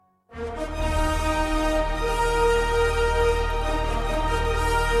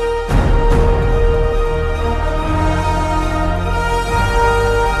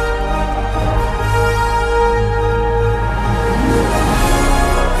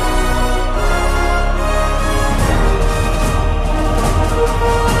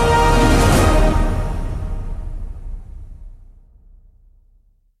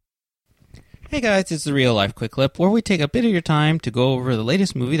Hey guys, it's the Real Life Quick Clip, where we take a bit of your time to go over the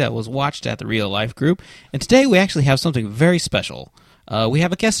latest movie that was watched at the Real Life group. And today we actually have something very special. We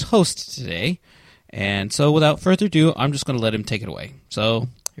have a guest host today, and so without further ado, I'm just going to let him take it away. So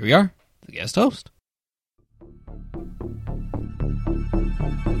here we are, the guest host.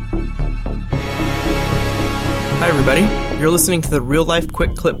 Hi everybody, you're listening to the Real Life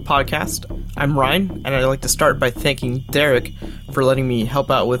Quick Clip podcast. I'm Ryan, and I'd like to start by thanking Derek for letting me help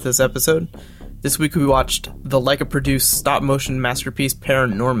out with this episode. This week we watched the Leica-produced stop-motion masterpiece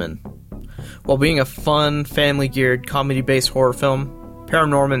ParaNorman. While being a fun, family-geared, comedy-based horror film,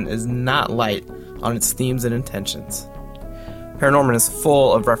 ParaNorman is not light on its themes and intentions. ParaNorman is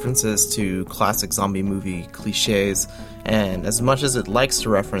full of references to classic zombie movie cliches, and as much as it likes to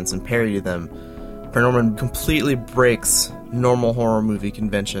reference and parody them, ParaNorman completely breaks normal horror movie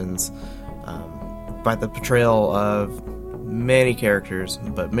conventions by the portrayal of many characters,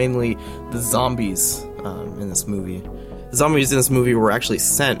 but mainly the zombies in this movie. The zombies in this movie were actually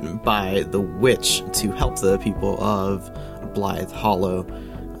sent by the witch to help the people of Blythe Hollow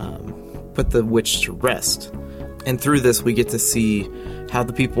put the witch to rest. And through this, we get to see how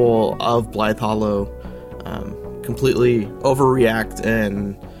the people of Blythe Hollow completely overreact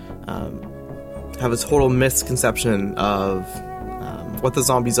and have a total misconception of what the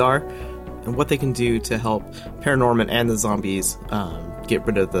zombies are and what they can do to help ParaNorman and the zombies get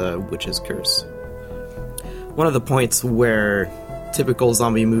rid of the witch's curse. One of the points where typical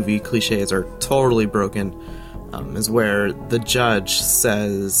zombie movie cliches are totally broken is where the judge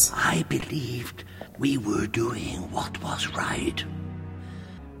says, "I believed we were doing what was right.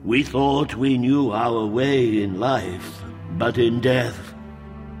 We thought we knew our way in life, but in death,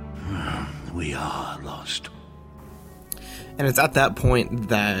 we are lost." And it's at that point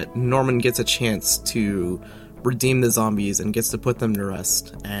that Norman gets a chance to redeem the zombies and gets to put them to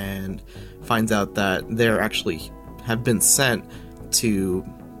rest, and finds out that they're actually have been sent to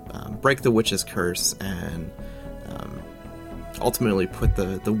break the witch's curse and ultimately put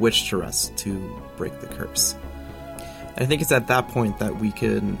the witch to rest to break the curse. And I think it's at that point that we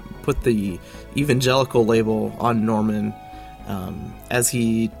can put the evangelical label on Norman, as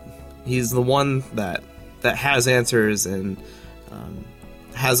he's the one that has answers and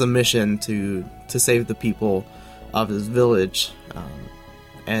has a mission to save the people of his village,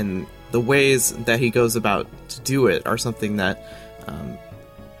 and the ways that he goes about to do it are something that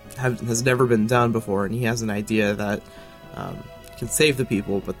has never been done before, and he has an idea that can save the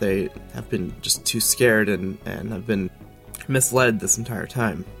people, but they have been just too scared and have been misled this entire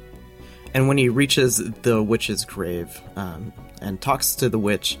time. And when he reaches the witch's grave and talks to the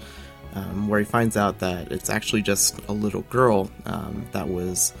witch, where he finds out that it's actually just a little girl that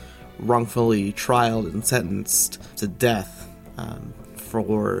was wrongfully trialed and sentenced to death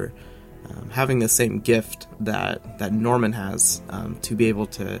for having the same gift that Norman has, to be able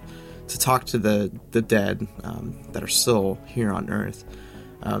to talk to the dead that are still here on Earth.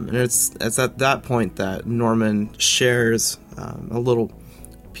 And it's at that point that Norman shares a little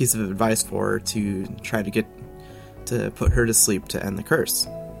piece of advice for her to try to put her to sleep to end the curse.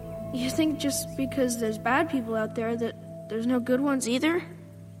 You think just because there's bad people out there that there's no good ones either?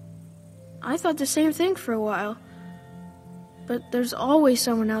 I thought the same thing for a while. But there's always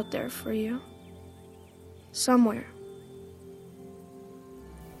someone out there for you. Somewhere.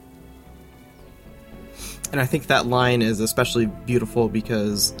 And I think that line is especially beautiful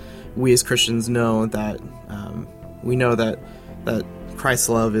because we as Christians know that we know that Christ's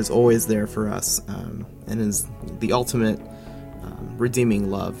love is always there for us, and is the ultimate redeeming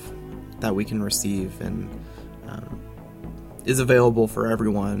love that we can receive, and is available for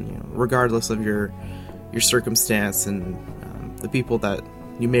everyone, regardless of your circumstance and the people that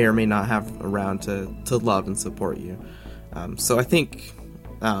you may or may not have around to love and support you. So I think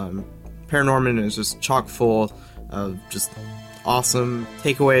ParaNorman is just chock full of just awesome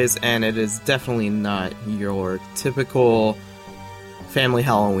takeaways, and it is definitely not your typical family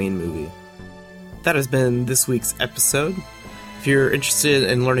Halloween movie. That has been this week's episode. If you're interested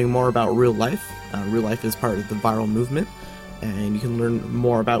in learning more about Real Life, Real Life is part of the Viral Movement, and you can learn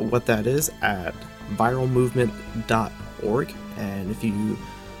more about what that is at viralmovement.org. And if you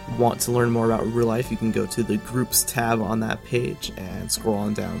want to learn more about Real Life, you can go to the Groups tab on that page and scroll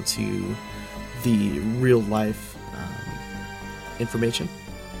on down to the Real Life information.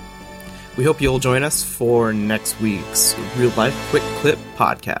 We hope you'll join us for next week's Real Life Quick Clip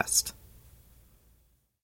podcast.